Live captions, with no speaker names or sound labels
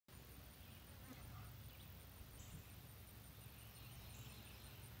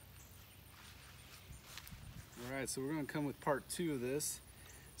Alright, so we're going to come with part 2 of this.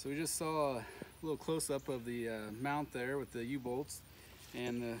 So we just saw a little close-up of the mount there with the U-bolts.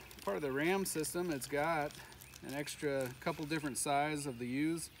 And the part of the ram system, it's got an extra couple different size of the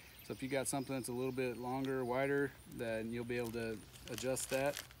U's. So if you got something that's a little bit longer, wider, then you'll be able to adjust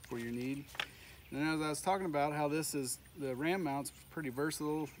that for your need. And then as I was talking about how the ram mount's pretty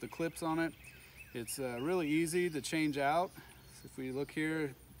versatile, the clips on it, it's really easy to change out. So if we look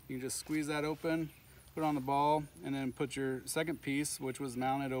here, you can just squeeze that open, put it on the ball, and then put your second piece, which was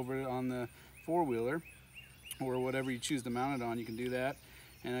mounted over on the four-wheeler, or whatever you choose to mount it on, you can do that.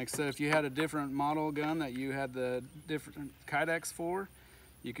 And like I said, if you had a different model gun that you had the different Kydex for,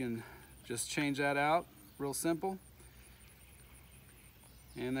 you can just change that out, real simple.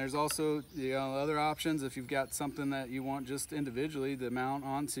 And there's also other options if you've got something that you want just individually to mount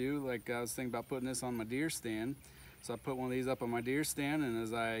onto. Like I was thinking about putting this on my deer stand. So I put one of these up on my deer stand, and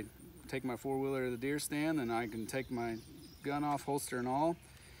as I take my four-wheeler to the deer stand, then I can take my gun off, holster and all,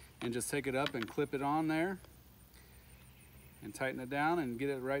 and just take it up and clip it on there and tighten it down and get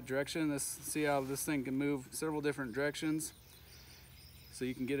it the right direction. See how this thing can move several different directions, so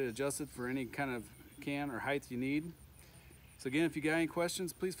you can get it adjusted for any kind of can or height you need. So again, if you got any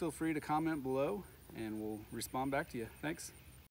questions, please feel free to comment below and we'll respond back to you. Thanks.